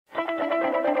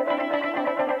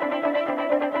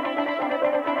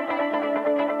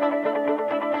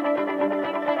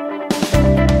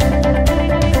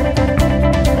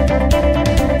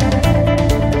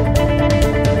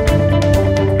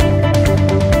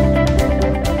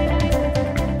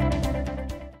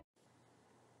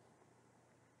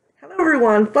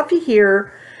everyone, Fluffy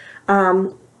here.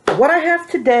 What I have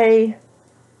today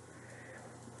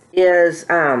is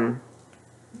we're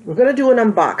going to do an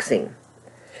unboxing.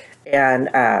 And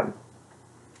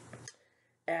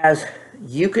as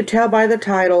you could tell by the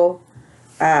title,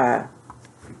 the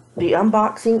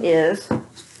unboxing is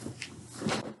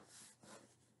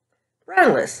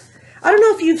Brandless. I don't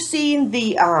know if you've seen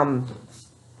the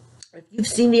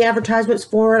advertisements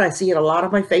for it. I see it a lot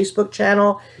on my Facebook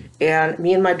channel, and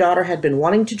me and my daughter had been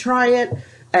wanting to try it.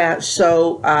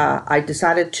 So I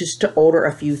decided just to order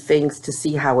a few things to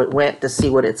see how it went, to see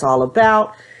what it's all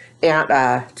about. And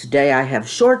today I have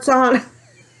shorts on.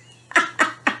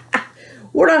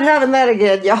 We're not having that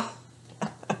again, y'all.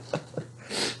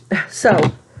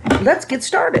 So let's get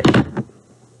started.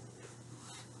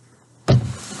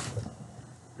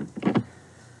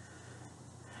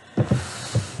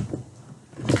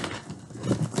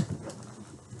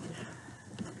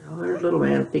 Oh, there's little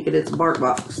man thinking it's a bark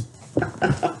box.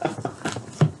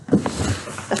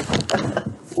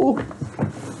 Ooh.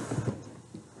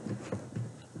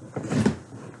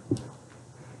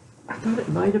 I thought it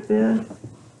might have been.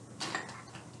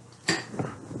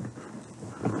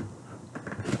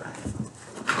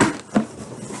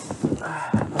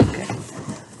 Okay.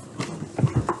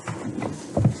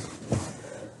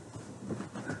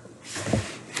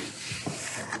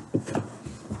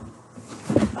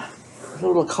 A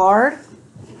little card.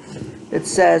 It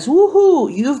says,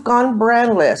 "Woohoo! You've gone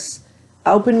brandless.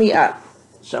 Open me up."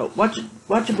 So watch it,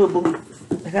 boo boo.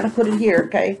 I gotta put it here,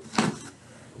 okay?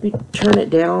 Let me turn it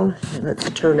down and let's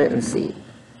turn it and see.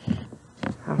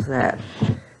 How's that?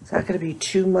 Is that gonna be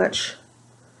too much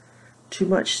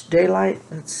daylight?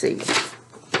 Let's see.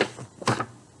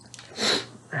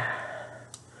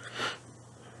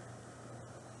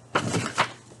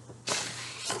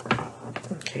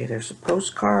 Okay, there's a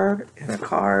postcard and a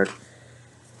card.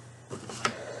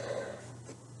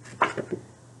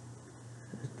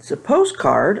 It's a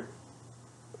postcard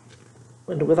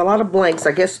with a lot of blanks.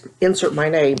 I guess insert my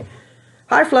name.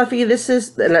 Hi Fluffy, this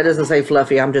is, and that doesn't say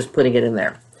Fluffy, I'm just putting it in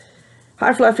there.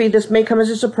 Hi Fluffy, this may come as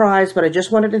a surprise, but I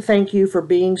just wanted to thank you for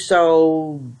being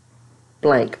so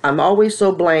blank. I'm always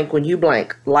so blank when you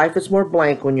blank. Life is more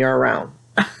blank when you're around.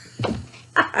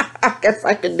 I guess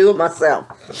I can do it myself.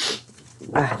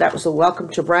 That was a welcome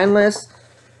to Brandless.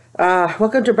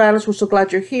 Welcome to Brandless. We're so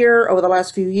glad you're here. Over the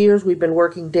last few years, we've been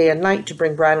working day and night to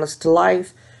bring Brandless to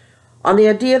life. On the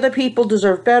idea that people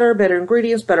deserve better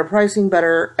ingredients, better pricing,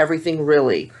 better everything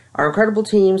really. Our incredible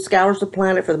team scours the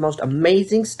planet for the most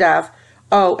amazing stuff.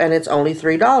 Oh, and it's only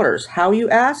 $3. How, you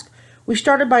ask? We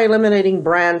started by eliminating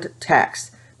brand tax,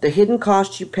 the hidden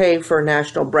cost you pay for a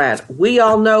national brand. We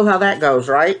all know how that goes,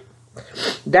 right?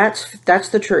 That's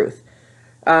the truth.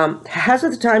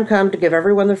 Hasn't the time come to give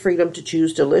everyone the freedom to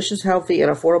choose delicious, healthy,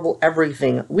 and affordable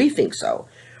everything? We think so.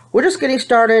 We're just getting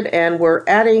started, and we're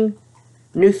adding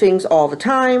new things all the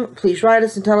time. Please write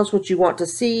us and tell us what you want to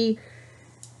see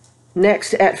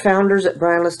next at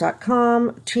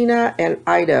founders@brandless.com. Tina and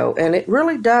Ido. And it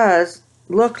really does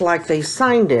look like they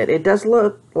signed it. It does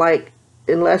look like,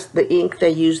 unless the ink they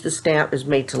use, the stamp is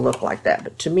made to look like that.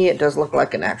 But to me, it does look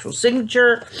like an actual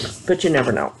signature, but you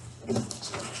never know.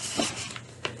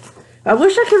 I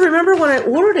wish I could remember when I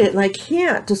ordered it, and I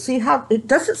can't, to see how, it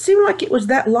doesn't seem like it was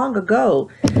that long ago.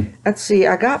 Let's see,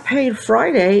 I got paid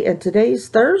Friday, and today's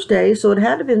Thursday, so it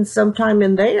had to have been sometime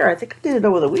in there. I think I did it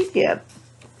over the weekend.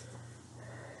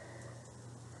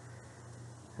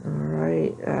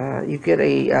 Alright, you get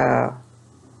a,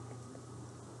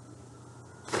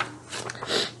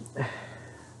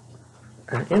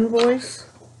 an invoice.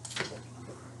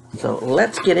 So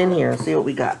let's get in here and see what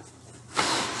we got.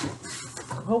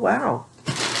 Oh, wow.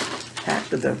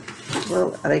 Packed to the, well,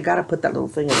 they got to put that little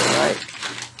thing in there, right?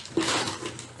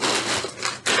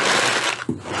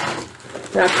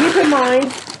 Now, keep in mind,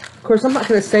 of course, I'm not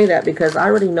going to say that because I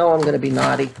already know I'm going to be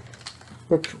naughty.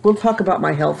 We'll talk about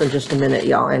my health in just a minute,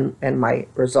 y'all, and my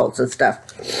results and stuff.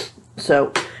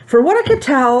 So, for what I could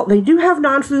tell, they do have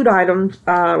non-food items,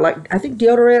 like, I think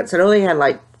deodorants. I know they had,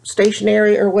 like,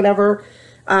 stationery or whatever.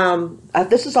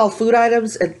 This is all food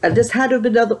items, and this had to have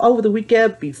been done over the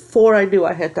weekend before I knew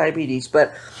I had diabetes.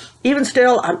 But even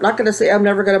still, I'm not going to say I'm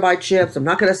never going to buy chips. I'm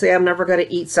not going to say I'm never going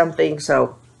to eat something.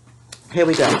 So here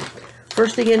we go.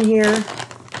 First thing in here,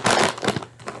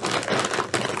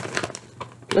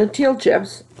 lentil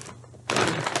chips.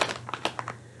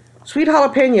 Sweet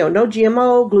jalapeno, no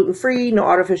GMO, gluten-free, no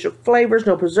artificial flavors,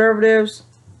 no preservatives,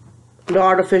 no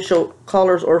artificial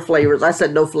colors or flavors. I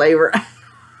said no flavor.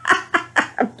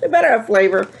 They better have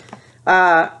flavor.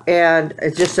 And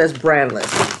it just says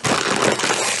Brandless.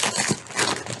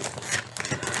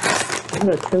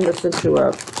 going to turn this into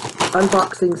a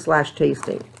unboxing slash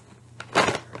tasting.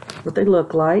 What they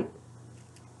look like.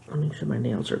 I'll make sure my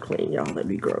nails are clean, y'all. That'd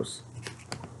be gross.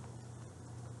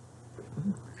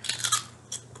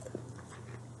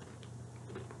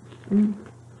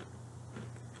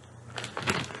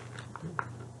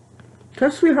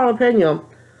 That's sweet jalapeno.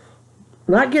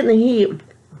 Not getting the heat.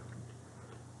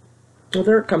 Well,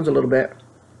 there it comes a little bit.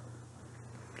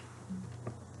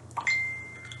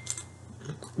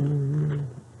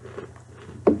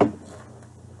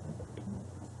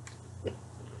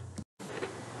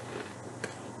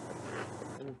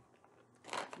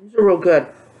 These are real good.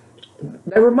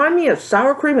 They remind me of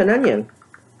sour cream and onion.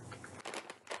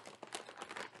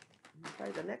 Try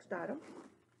the next item.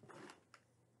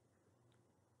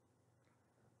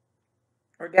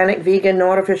 Organic, vegan, no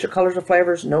artificial colors or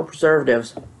flavors, no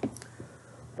preservatives.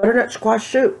 Butternut squash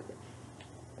soup.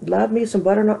 Love me some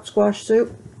butternut squash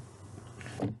soup.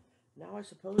 Now I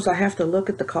suppose I have to look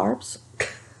at the carbs.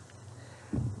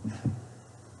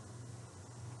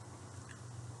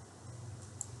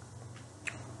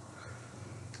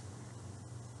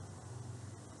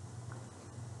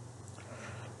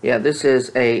 Yeah, this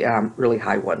is a really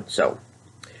high one, so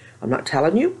I'm not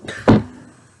telling you.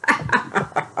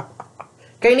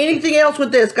 Can't eat anything else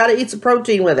with this. Got to eat some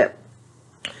protein with it.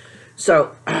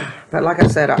 So, but like I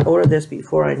said, I ordered this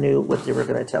before I knew what they were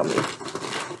going to tell me.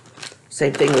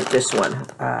 Same thing with this one.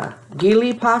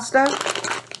 Gili pasta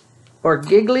or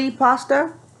giggly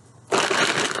pasta. Let's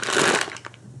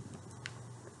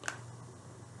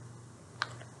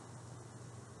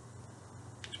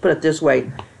put it this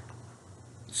way.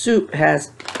 Soup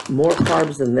has more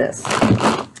carbs than this.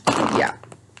 Yeah.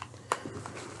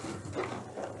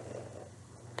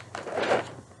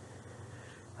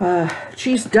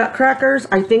 Cheese duck crackers.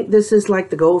 I think this is like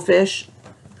the goldfish.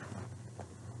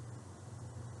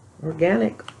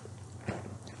 Organic.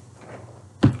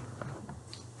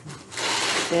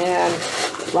 And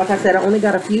like I said, I only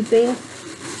got a few things.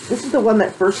 This is the one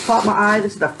that first caught my eye.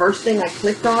 This is the first thing I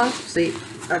clicked on. See,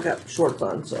 I got shorts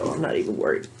on, so I'm not even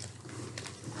worried.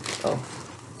 Oh.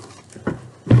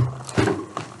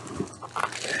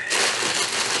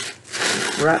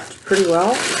 Wrapped pretty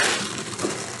well.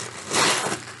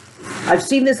 I've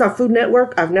seen this on Food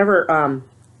Network. I've never,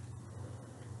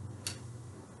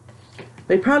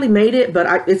 they probably made it,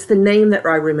 but it's the name that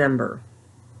I remember.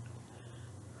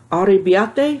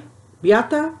 Arrabbiata?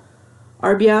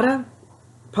 Arrabbiata?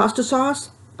 Pasta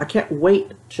sauce? I can't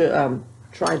wait to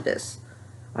try this.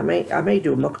 I may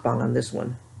do a mukbang on this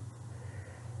one.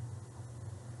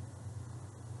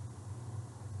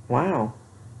 Wow.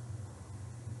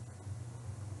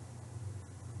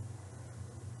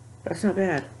 That's not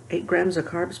bad. 8 grams of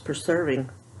carbs per serving.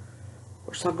 Of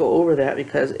course, I'll go over that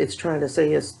because it's trying to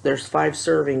say there's 5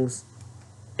 servings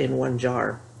in one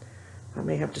jar. I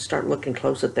may have to start looking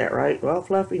close at that, right? Well,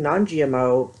 Fluffy,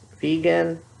 non-GMO,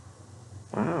 vegan.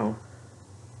 Wow.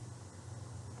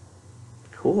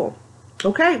 Cool.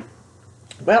 Okay.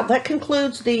 Well, that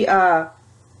concludes the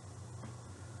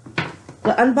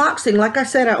unboxing. Like I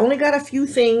said, I only got a few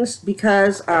things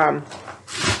because I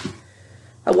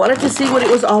wanted to see what it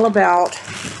was all about.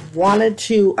 Wanted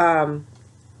to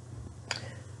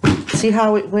see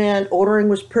how it went. Ordering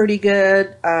was pretty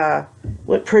good.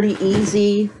 Went pretty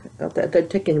easy. Not that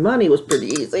taking money was pretty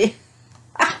easy.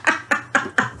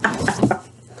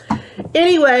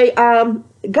 Anyway,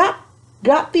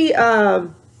 got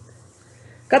the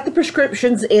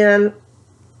prescriptions in.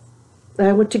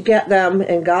 I went to get them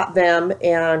and got them,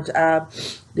 and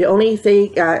the only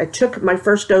thing, I took my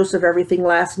first dose of everything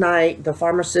last night. The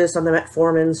pharmacist on the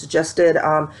metformin suggested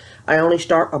I'm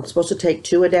supposed to take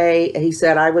 2 a day. He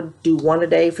said I would do 1 a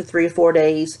day for 3 or 4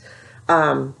 days.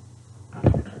 Turn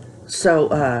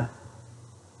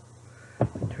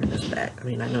this back. I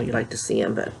mean, I know you like to see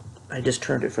them, but I just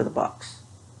turned it for the box.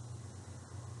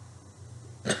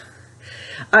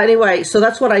 Anyway, so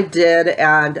that's what I did,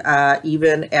 and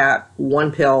even at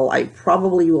 1 pill, I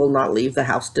probably will not leave the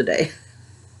house today.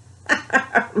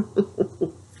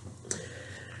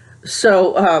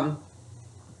 So,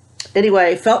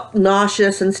 anyway, felt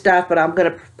nauseous and stuff, but I'm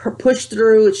going to push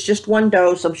through. It's just 1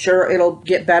 dose. I'm sure it'll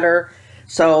get better.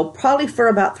 So, probably for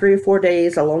about 3 or 4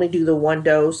 days, I'll only do the 1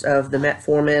 dose of the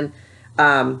metformin.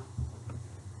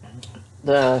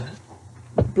 The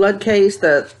blood case,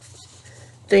 the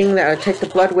thing that I take the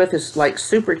blood with is like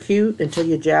super cute until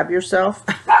you jab yourself.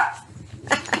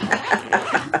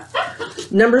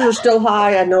 Numbers are still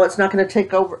high. I know it's not going to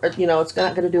take over, you know, it's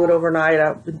not going to do it overnight.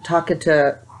 I've been talking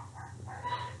to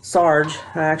Sarge.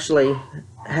 I actually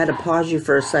had to pause you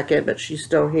for a second, but she's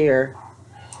still here.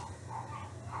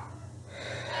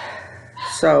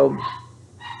 So,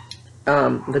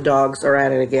 The dogs are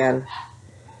at it again.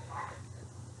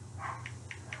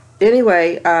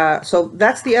 Anyway, so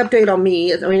that's the update on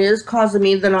me. I mean, it is causing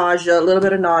me the nausea, a little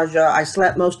bit of nausea. I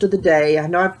slept most of the day. I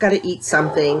know I've got to eat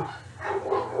something.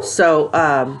 So,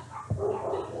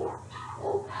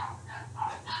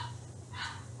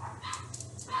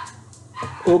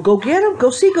 well, go get them. Go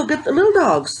get the little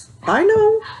dogs. I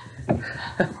know.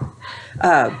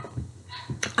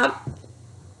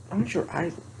 I'm sure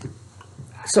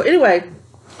so anyway,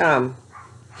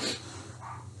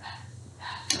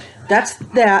 that's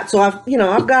that. So I've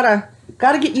gotta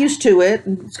get used to it.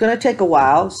 It's gonna take a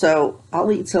while, so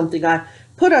I'll eat something. I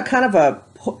put a kind of a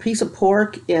piece of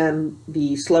pork in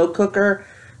the slow cooker,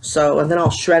 and then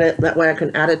I'll shred it. That way I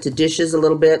can add it to dishes a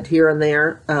little bit here and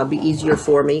there. Be easier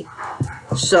for me.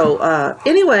 So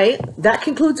anyway, that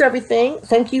concludes everything.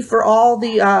 Thank you for all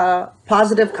the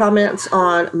positive comments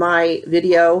on my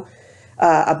video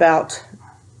about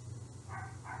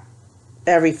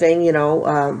everything,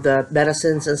 the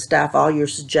medicines and stuff, all your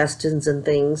suggestions and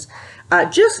things.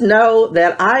 Just know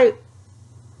that I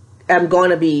am going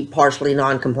to be partially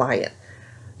non-compliant.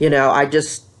 I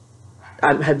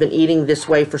have been eating this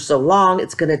way for so long.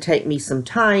 It's going to take me some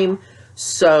time.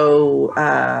 So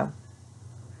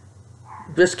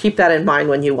just keep that in mind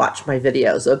when you watch my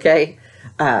videos, okay?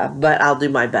 But I'll do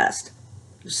my best.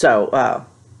 So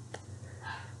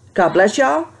God bless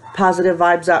y'all. Positive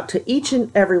vibes out to each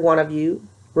and every one of you.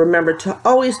 Remember to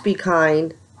always be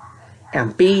kind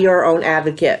and be your own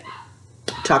advocate.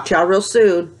 Talk to y'all real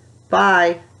soon.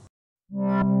 Bye.